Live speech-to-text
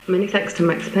Many thanks to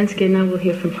Max Pensky. Now we'll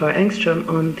hear from Per Engström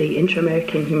on the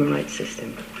inter-American human rights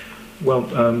system. Well,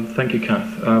 thank you,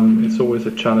 Kath. It's always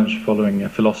a challenge following a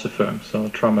philosopher, so I'll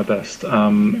try my best.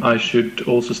 I should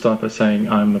also start by saying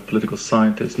I'm a political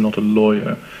scientist, not a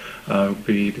lawyer. We'll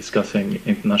be discussing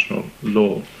international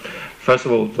law. First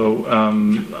of all, though,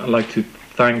 I'd like to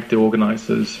thank the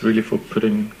organisers really for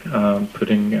putting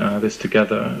this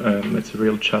together. It's a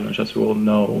real challenge, as we all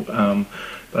know.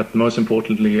 But most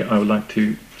importantly, I would like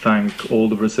to thank all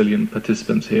the Brazilian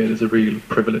participants here. It is a real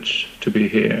privilege to be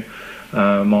here.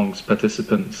 Amongst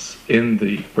participants in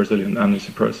the Brazilian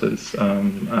amnesty process,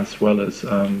 as well as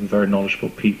very knowledgeable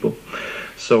people.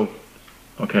 So,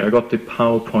 okay, I got the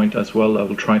PowerPoint as well. I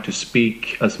will try to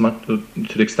speak as much to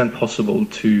the extent possible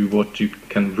to what you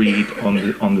can read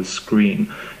on the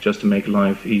screen, just to make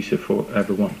life easier for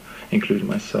everyone, including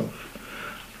myself.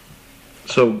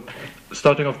 So,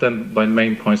 starting off then by the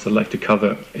main points I'd like to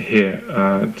cover here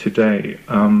today.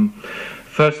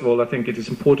 First of all, I think it is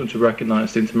important to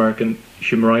recognize the inter-American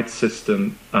human rights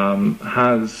system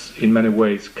has, in many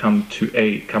ways, come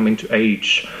into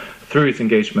age through its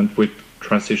engagement with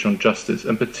transitional justice,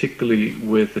 and particularly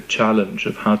with the challenge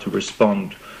of how to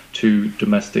respond to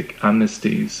domestic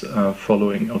amnesties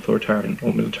following authoritarian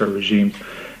or military regimes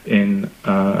in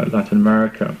Latin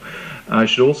America. I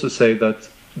should also say that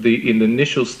in the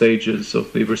initial stages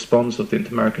of the response of the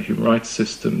inter-American human rights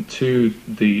system to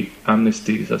the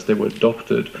amnesties as they were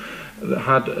adopted,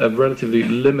 had a relatively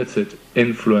limited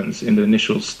influence in the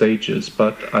initial stages,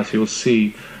 but as you'll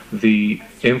see, the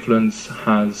influence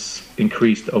has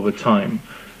increased over time.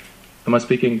 Am I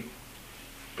speaking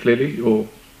clearly, or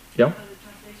yeah? No, the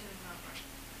translation is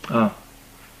not right.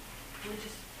 We're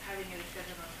just having a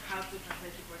discussion on how to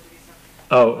translate to Portuguese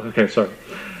something. Oh, okay, sorry.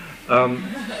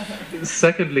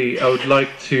 Secondly, I would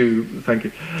like to spend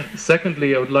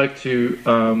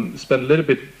a little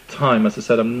bit time. As I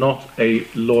said, I'm not a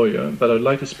lawyer, but I would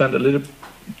like to spend a little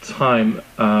time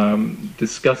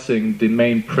discussing the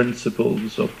main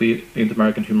principles of the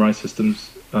inter-American human rights system's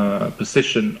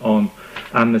position on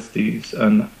amnesties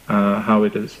and how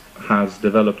it has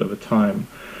developed over time.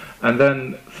 And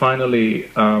then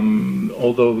finally,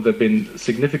 although there have been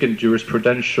significant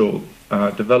jurisprudential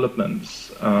developments,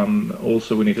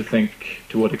 also we need to think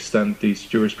to what extent these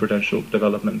jurisprudential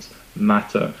developments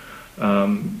matter.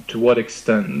 To what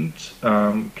extent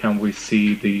can we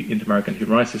see the inter-American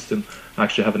human rights system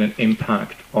actually having an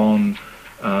impact on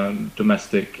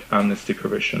domestic amnesty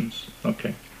provisions?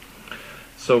 Okay.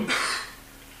 So,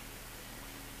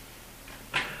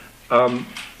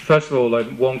 first of all, I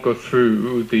won't go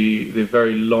through the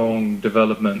very long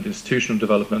institutional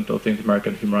development of the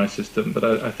inter-American human rights system, but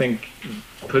I think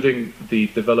putting the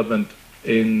development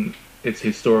in its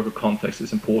historical context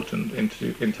is important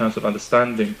in terms of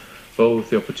understanding both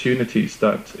the opportunities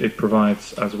that it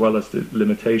provides as well as the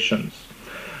limitations.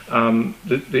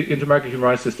 The Inter-American Human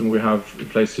Rights System we have in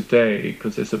place today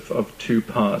consists of two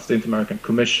parts: the Inter-American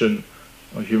Commission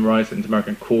on Human Rights and the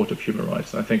Inter-American Court of Human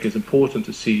Rights. And I think it's important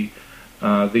to see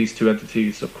these two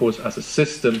entities, of course, as a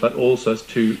system, but also as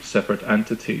two separate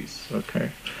entities.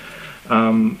 Okay,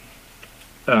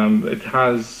 it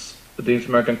has the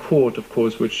Inter-American Court, of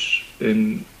course, which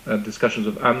in discussions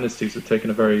of amnesties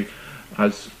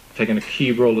has taken a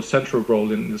key role, a central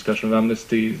role in the discussion of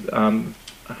amnesties.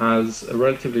 Has a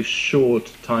relatively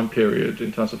short time period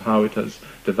in terms of how it has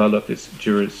developed its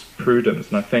jurisprudence,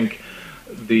 and I think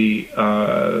the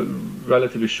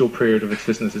relatively short period of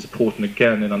existence is important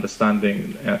again in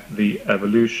understanding the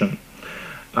evolution.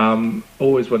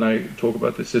 Always when I talk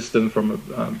about the system from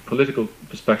a political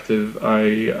perspective,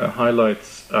 I highlight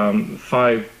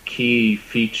 5 key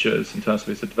features in terms of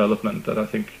its development that I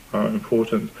think are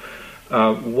important.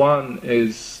 One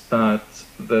is that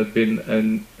there has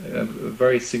been a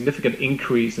very significant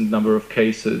increase in the number of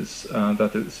cases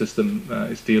that the system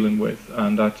is dealing with,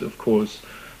 and that, of course,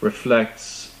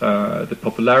 reflects the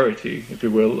popularity, if you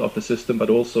will, of the system, but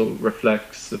also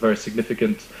reflects the very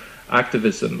significant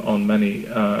activism on many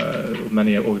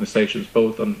organizations,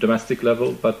 both on domestic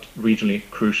level but regionally,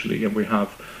 crucially, and we have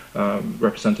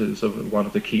representatives of one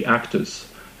of the key actors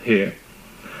here.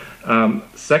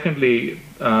 Secondly,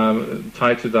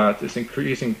 tied to that is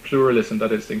increasing pluralism,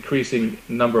 that is, increasing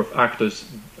number of actors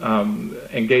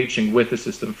engaging with the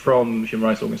system from human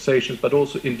rights organizations, but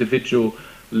also individual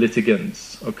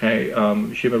litigants, okay,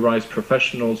 human rights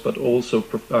professionals, but also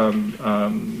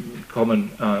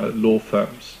common law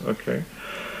firms, okay.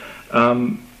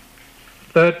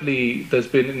 Thirdly, there's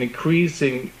been an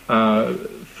increasing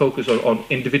focus on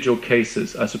individual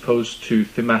cases as opposed to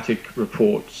thematic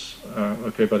reports,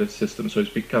 okay, by the system. So it's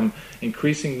become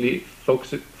increasingly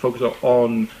focused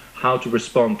on how to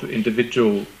respond to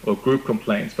individual or group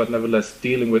complaints, but nevertheless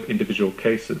dealing with individual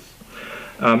cases.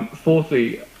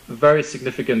 Fourthly, very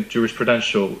significant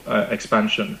jurisprudential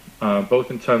expansion, both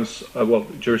in terms of,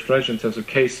 jurisprudential in terms of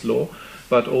case law,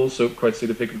 but also quite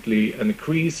significantly an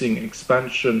increasing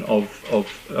expansion of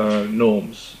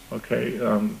norms, okay,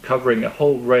 covering a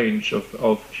whole range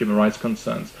of human rights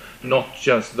concerns, not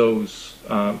just those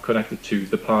connected to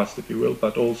the past, if you will,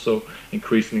 but also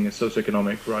increasingly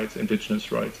socioeconomic rights,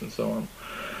 indigenous rights, and so on.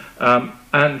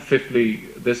 And fifthly,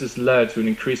 this has led to an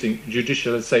increasing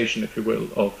judicialization, if you will,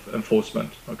 of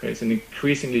enforcement. Okay, it's an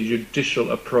increasingly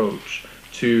judicial approach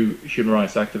to human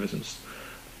rights activism.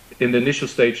 In the initial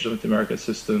stages of the Inter-America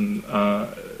system,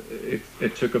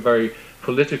 it took a very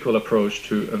political approach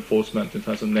to enforcement in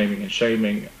terms of naming and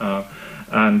shaming,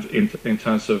 and in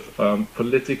terms of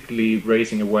politically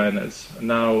raising awareness.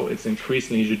 Now it's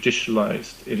increasingly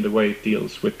judicialized in the way it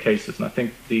deals with cases, and I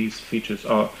think these features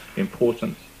are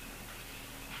important.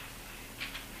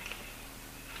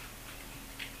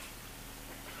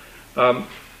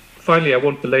 Finally, I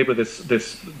won't belabor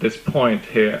this point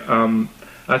here.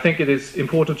 I think it is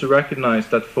important to recognize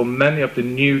that for many of the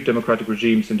new democratic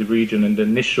regimes in the region in the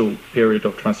initial period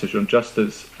of transitional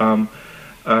justice,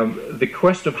 the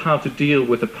question of how to deal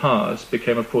with the past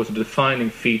became, of course, a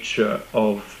defining feature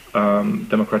of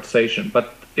democratization.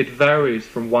 But it varies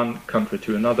from one country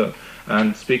to another.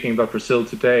 And speaking about Brazil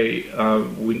today,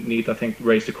 we need, I think,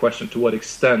 raise the question to what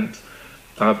extent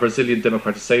Brazilian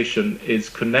democratization is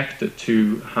connected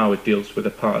to how it deals with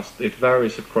the past. It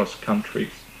varies across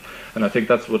countries. And I think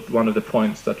that's one of the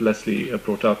points that Leslie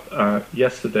brought up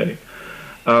yesterday.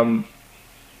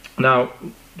 Now,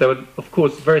 there were, of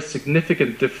course, very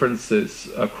significant differences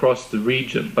across the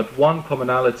region, but one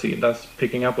commonality, and that's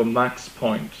picking up on Max's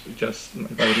point that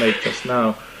I made just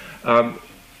now,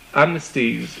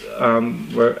 amnesties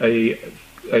were a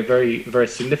very, very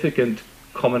significant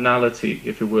commonality,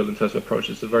 if you will, in terms of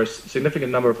approaches. A very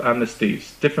significant number of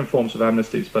amnesties, different forms of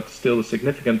amnesties, but still a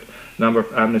significant number of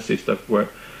amnesties that were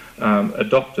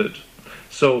adopted.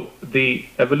 So the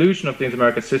evolution of the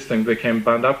Inter-America system became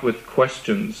bound up with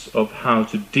questions of how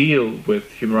to deal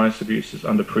with human rights abuses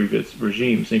under previous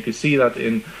regimes. And you can see that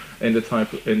in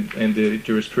the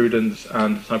jurisprudence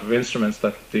and the type of instruments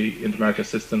that the Inter-America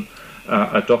system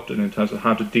adopted in terms of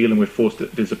how to deal with forced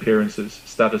disappearances,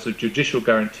 status of judicial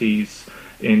guarantees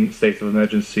in states of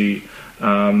emergency,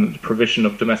 provision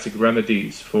of domestic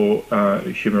remedies for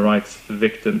human rights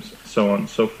victims, so on and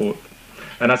so forth.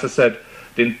 And as I said,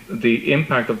 the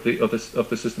impact of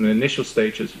the system in the initial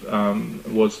stages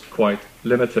was quite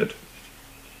limited.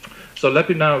 So let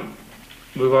me now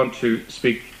move on to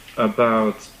speak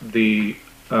about the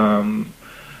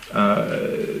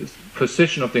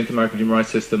position of the Inter-American human rights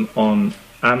system on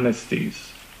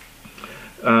amnesties.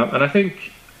 And I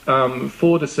think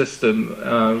for the system,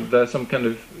 there are some kind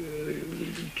of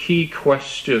key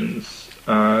questions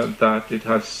that it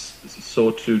has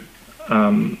sought to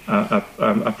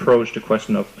approach the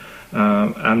question of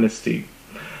amnesty.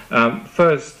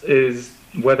 First is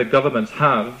whether governments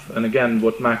have, and again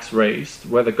what Max raised,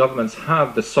 whether governments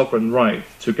have the sovereign right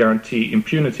to guarantee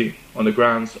impunity on the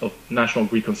grounds of national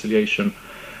reconciliation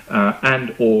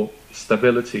and or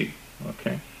stability.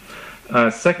 Okay.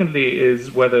 Secondly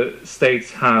is whether states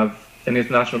have an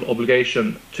international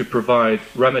obligation to provide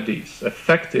remedies,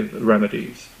 effective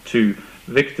remedies to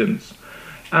victims,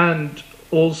 and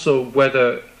also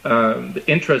whether the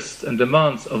interests and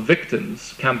demands of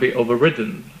victims can be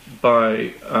overridden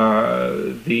by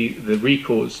the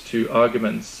recourse to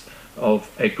arguments of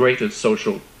a greater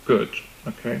social good.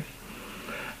 Okay,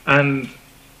 and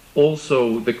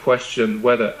also the question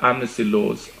whether amnesty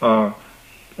laws are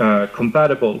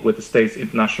compatible with the state's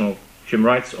international human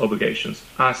rights obligations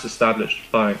as established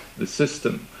by the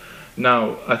system.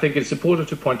 Now, I think it's important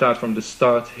to point out from the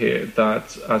start here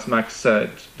that, as Max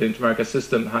said, the Inter-America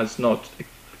system has not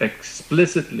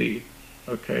explicitly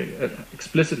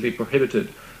prohibited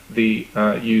the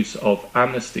use of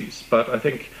amnesties, but I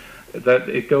think that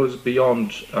it goes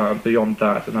beyond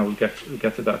that, and I will get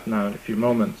to that now in a few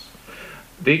moments.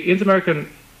 The Inter-American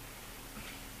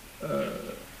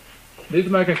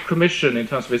Commission, in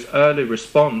terms of its early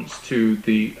response to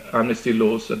the amnesty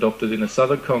laws adopted in the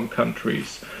southern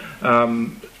countries,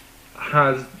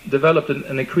 has developed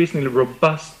an increasingly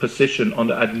robust position on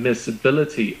the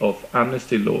admissibility of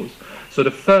amnesty laws. So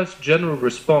the first general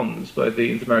response by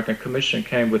the Inter-American Commission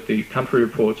came with the country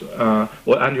report,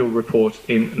 or annual report,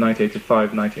 in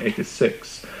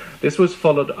 1985-1986. This was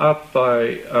followed up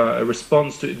by a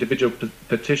response to individual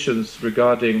petitions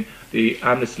regarding the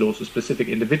amnesty laws for specific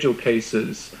individual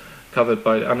cases covered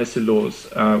by amnesty laws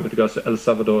with regards to El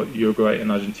Salvador, Uruguay,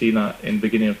 and Argentina in the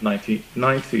beginning of the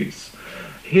 1990s.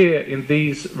 Here, in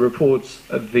these reports,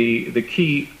 the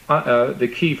key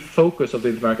focus of the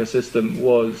Inter-American system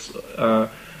was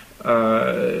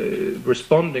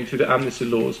responding to the amnesty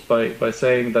laws by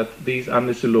saying that these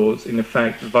amnesty laws, in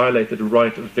effect, violated the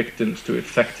right of victims to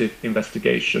effective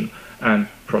investigation and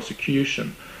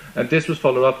prosecution. And this was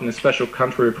followed up in the special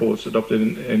country reports adopted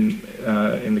in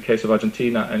the case of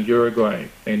Argentina and Uruguay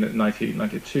in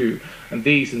 1992. And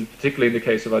these, in particularly in the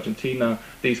case of Argentina,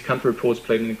 these country reports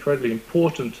played an incredibly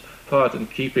important part in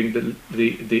keeping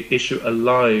the issue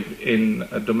alive in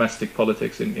domestic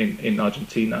politics in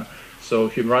Argentina. So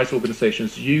human rights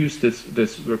organizations used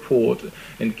this report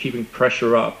in keeping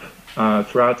pressure up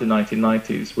throughout the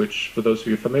 1990s, which, for those of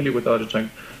you familiar with the Argentine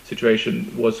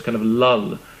situation, was kind of a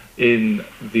lull in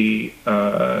the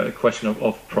question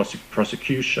of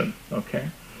prosecution. Okay.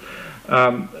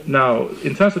 Now,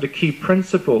 in terms of the key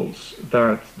principles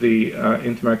that the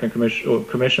Inter-American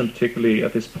Commission, particularly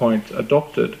at this point,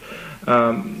 adopted,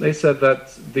 they said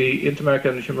that the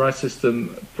Inter-American human rights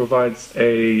system provides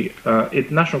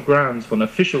international grounds for an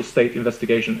official state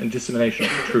investigation and dissemination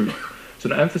of truth. So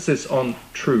an emphasis on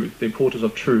truth, the importance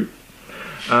of truth.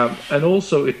 And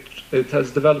also it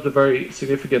has developed a very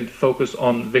significant focus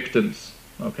on victims.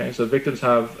 Okay, so victims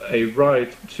have a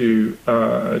right to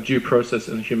due process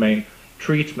and humane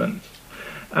treatment.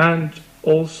 And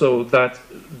also that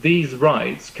these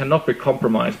rights cannot be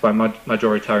compromised by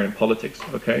majoritarian politics.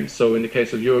 Okay, so in the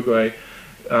case of Uruguay,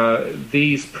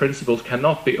 these principles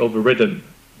cannot be overridden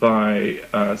by,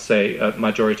 say, a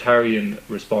majoritarian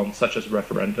response such as a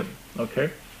referendum. Okay.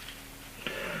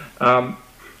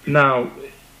 Now,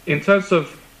 in terms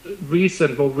of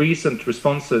more recent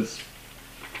responses,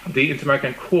 the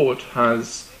Inter-American Court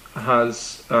has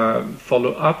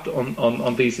followed up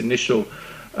on these initial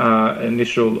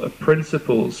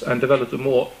principles and developed a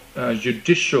more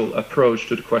judicial approach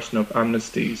to the question of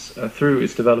amnesties through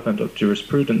its development of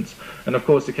jurisprudence. And of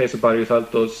course, the case of Barrios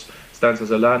Altos stands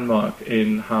as a landmark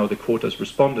in how the court has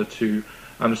responded to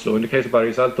amnesty law. In the case of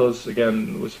Barrios Altos,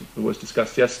 again, was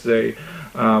discussed yesterday.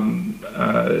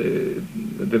 The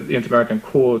Inter-American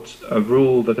Court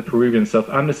ruled that the Peruvian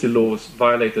self-amnesty laws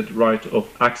violated the right of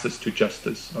access to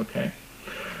justice. Okay.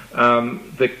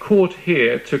 The court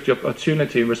here took the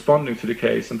opportunity in responding to the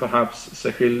case, and perhaps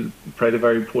Sahil played a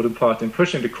very important part in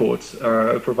pushing the courts,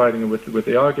 providing with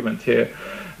the argument here,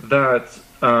 that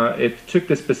it took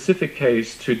this specific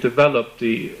case to develop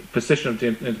the position of the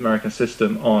Inter-American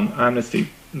system on amnesty,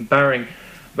 barring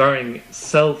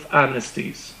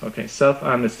self-amnesties, okay,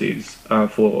 self-amnesties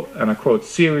for, and I quote,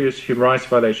 serious human rights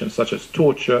violations such as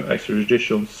torture,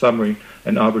 extrajudicial, summary,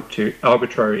 and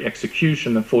arbitrary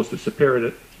execution and forced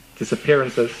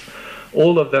disappearances,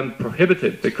 all of them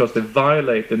prohibited because they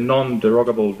violate the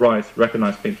non-derogable rights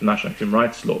recognized by international human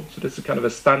rights law. So this is kind of a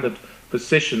standard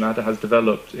position that has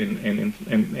developed in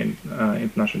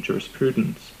international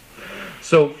jurisprudence.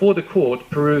 So for the court,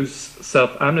 Peru's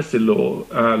self-amnesty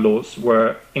laws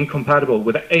were incompatible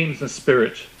with the aims and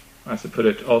spirit, as I put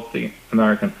it, of the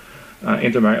American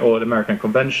or the American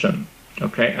Convention.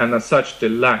 Okay, and as such, they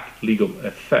lacked legal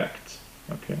effect.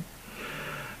 Okay.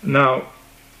 Now,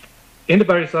 in the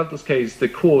Barrios Altos case, the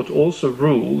court also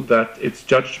ruled that its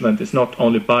judgment is not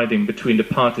only binding between the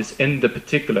parties in the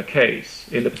particular case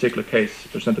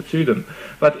presented to them,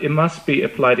 but it must be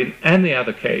applied in any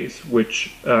other case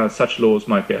which such laws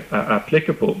might be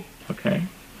applicable. Okay,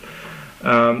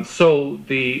 so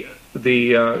the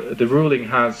ruling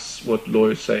has what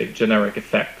lawyers say generic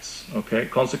effects. Okay,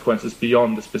 consequences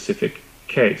beyond the specific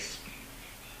case.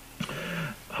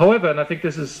 However, and I think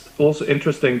this is also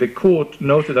interesting, the court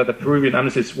noted that the Peruvian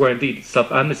amnesties were indeed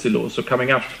self-amnesty laws. So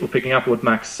picking up what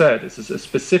Max said, this is a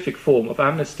specific form of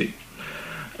amnesty.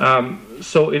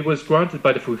 So it was granted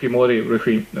by the Fujimori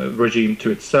regime to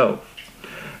itself.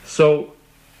 So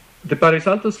the Barrios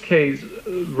Altos case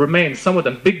remains somewhat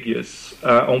ambiguous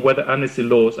on whether amnesty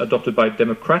laws adopted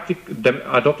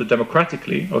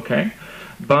democratically, okay,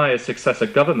 by a successor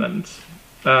government,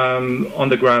 on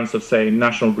the grounds of, say,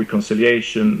 national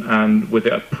reconciliation and with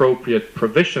the appropriate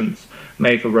provisions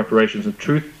made for reparations and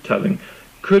truth-telling,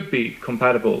 could be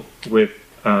compatible with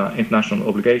international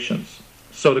obligations.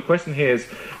 So the question here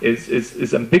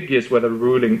is ambiguous whether the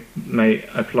ruling may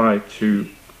apply to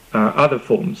other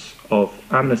forms of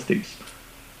amnesties.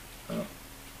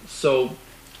 So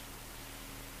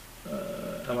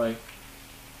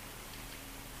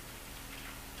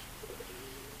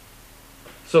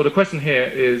the question here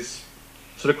is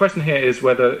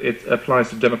whether it applies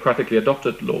to democratically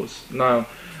adopted laws. Now,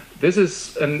 this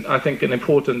is, I think, an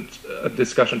important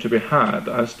discussion to be had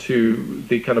as to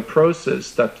the kind of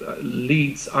process that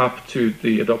leads up to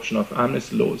the adoption of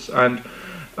amnesty laws. And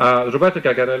Roberto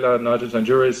Gagarella, an Argentine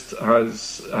jurist,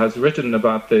 has written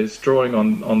about this, drawing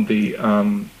on the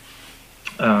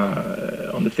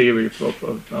theory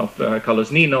of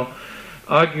Carlos Nino,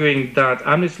 arguing that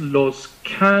amnesty laws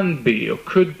can be or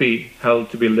could be held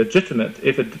to be legitimate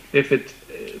if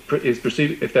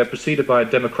they're preceded by a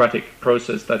democratic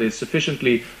process that is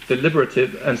sufficiently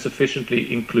deliberative and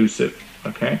sufficiently inclusive.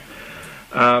 Okay.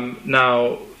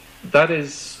 Now, that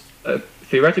is a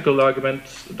theoretical argument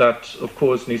that, of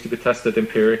course, needs to be tested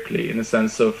empirically, in the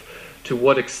sense of to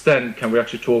what extent can we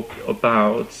actually talk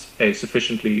about a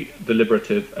sufficiently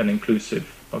deliberative and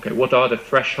inclusive. Okay, what are the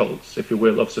thresholds, if you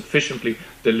will, of sufficiently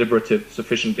deliberative,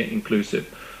 sufficiently inclusive?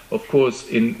 Of course,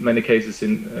 in many cases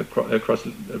across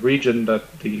the region,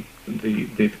 that the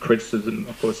criticism,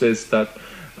 of course, is that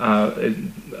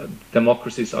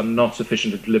democracies are not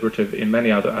sufficiently deliberative in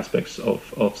many other aspects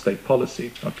of state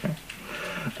policy. Okay.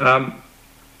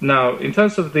 Now, in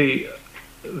terms of the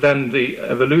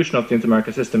evolution of the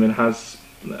Inter-American system, it has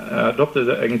adopted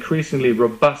an increasingly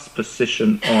robust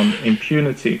position on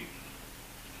impunity.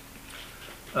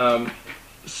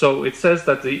 So it says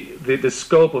that the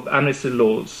scope of amnesty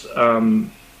laws,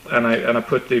 and I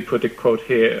put the quote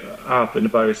here up in the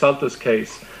Barrios-Altos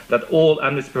case, that all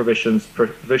amnesty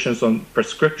provisions on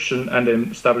prescription and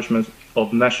establishment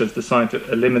of measures designed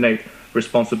to eliminate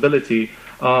responsibility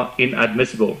are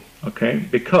inadmissible, okay,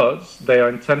 because they are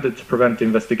intended to prevent the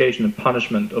investigation and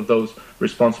punishment of those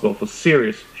responsible for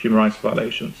serious human rights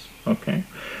violations, okay.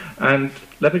 And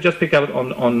let me just pick out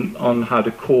on how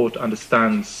the court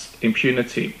understands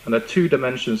impunity. And there are two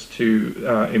dimensions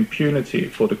to impunity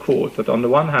for the court. That on the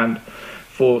one hand,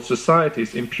 for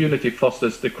societies, impunity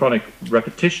fosters the chronic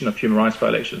repetition of human rights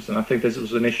violations. And I think this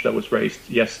was an issue that was raised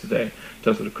yesterday in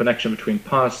terms of the connection between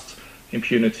past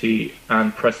impunity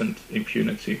and present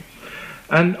impunity.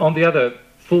 And on the other,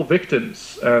 for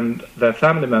victims and their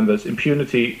family members,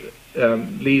 impunity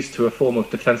leads to a form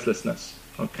of defenselessness.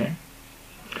 Okay.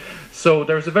 So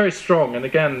there's a very strong, and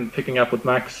again, picking up what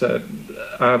Max said,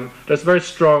 there's a very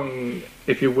strong,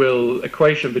 if you will,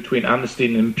 equation between amnesty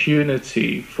and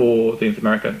impunity for the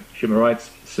Inter-American human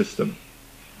rights system.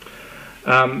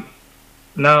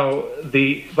 Now,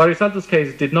 the Barrios-Altos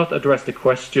case did not address the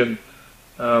question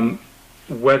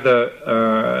whether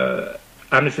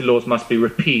amnesty laws must be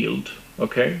repealed,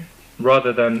 okay,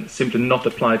 rather than simply not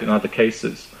applied in other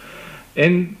cases.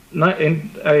 In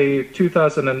a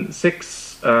 2006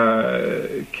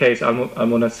 case,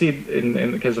 Almonacid,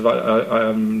 in the case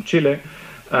of Chile,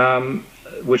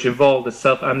 which involved a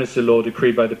self-amnesty law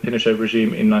decreed by the Pinochet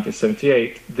regime in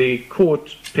 1978, the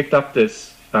court picked up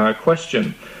this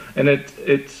question, and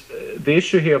the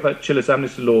issue here about Chile's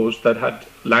amnesty laws that had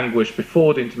languished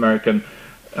before the Inter-American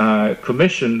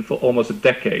Commission for almost a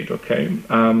decade, okay?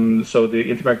 So the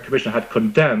Inter-American Commission had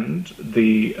condemned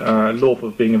the law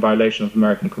for being in violation of the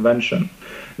American Convention.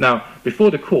 Now,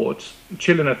 before the court,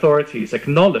 Chilean authorities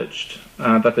acknowledged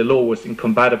that the law was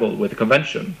incompatible with the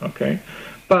Convention, okay?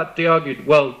 But they argued,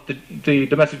 well, the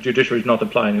domestic judiciary is not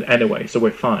applying it anyway, so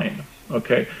we're fine,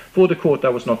 okay? For the court,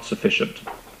 that was not sufficient.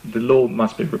 The law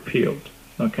must be repealed.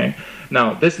 Okay.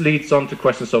 Now, this leads on to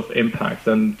questions of impact,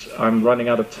 and I'm running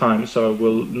out of time, so I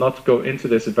will not go into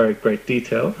this in very great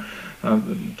detail,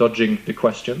 dodging the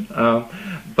question.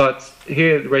 But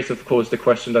here raises, of course, the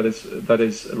question that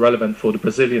is relevant for the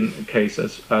Brazilian case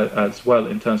as well,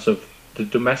 in terms of the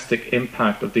domestic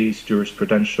impact of these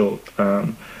jurisprudential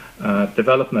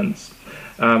developments.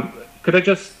 Could I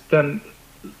just then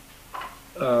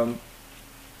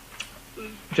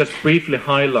just briefly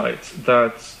highlight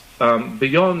that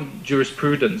beyond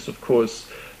jurisprudence, of course,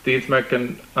 the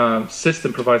Inter-American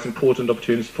system provides important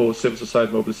opportunities for civil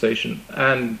society mobilization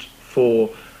and for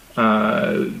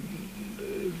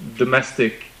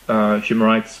domestic human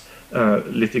rights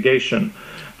litigation.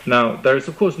 Now, there is,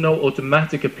 of course, no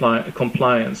automatic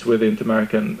compliance with the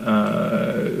Inter-American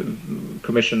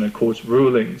Commission and Court's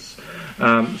rulings.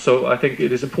 So I think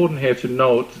it is important here to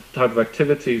note the type of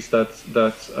activities that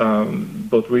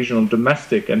both regional and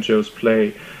domestic NGOs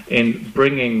play in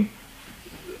bringing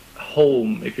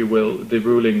home, if you will, the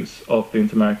rulings of the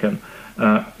Inter-American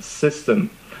system.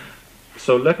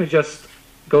 So let me just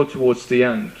go towards the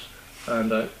end.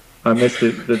 And I missed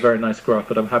the very nice graph,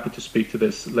 but I'm happy to speak to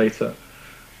this later.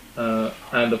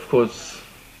 And of course,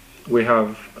 we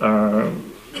have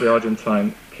the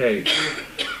Argentine case.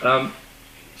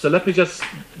 So let me just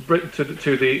bring to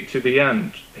the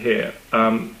end here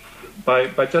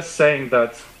by just saying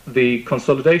that the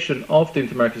consolidation of the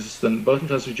inter-American system, both in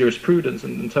terms of jurisprudence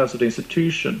and in terms of the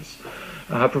institutions,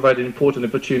 have provided important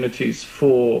opportunities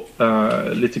for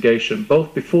litigation,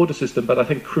 both before the system, but I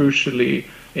think crucially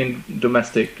in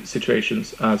domestic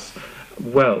situations as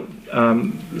well.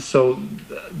 So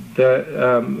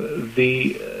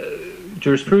the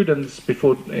jurisprudence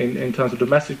before, in terms of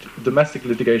domestic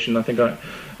litigation, I think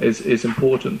is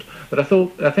important. But I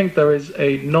think there is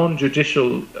a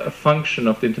non-judicial function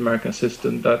of the inter-American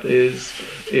system that is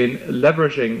in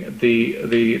leveraging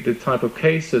the type of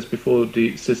cases before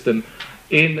the system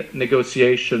in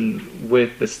negotiation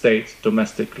with the states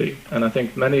domestically. And I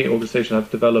think many organizations have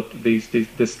developed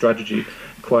this strategy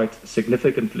quite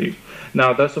significantly.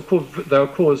 Now, there are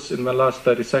of course, in the last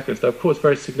 30 seconds, there are of course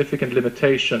very significant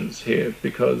limitations here,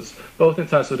 because both in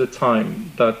terms of the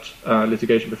time that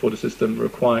litigation before the system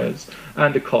requires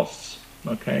and the costs.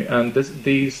 Okay, and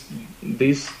these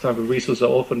type of resources are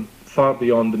often far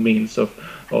beyond the means of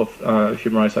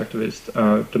human rights activists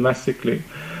domestically.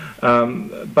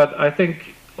 But I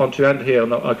think, to end here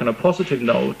on a kind of positive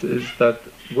note, is that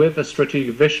with a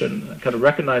strategic vision, kind of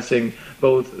recognizing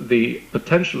both the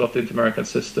potential of the inter-American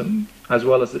system as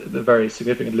well as the very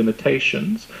significant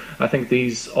limitations, I think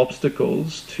these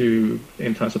obstacles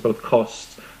in terms of both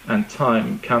cost and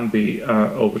time can be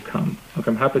overcome.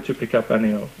 Okay, I'm happy to pick up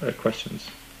any questions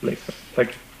later.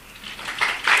 Thank you.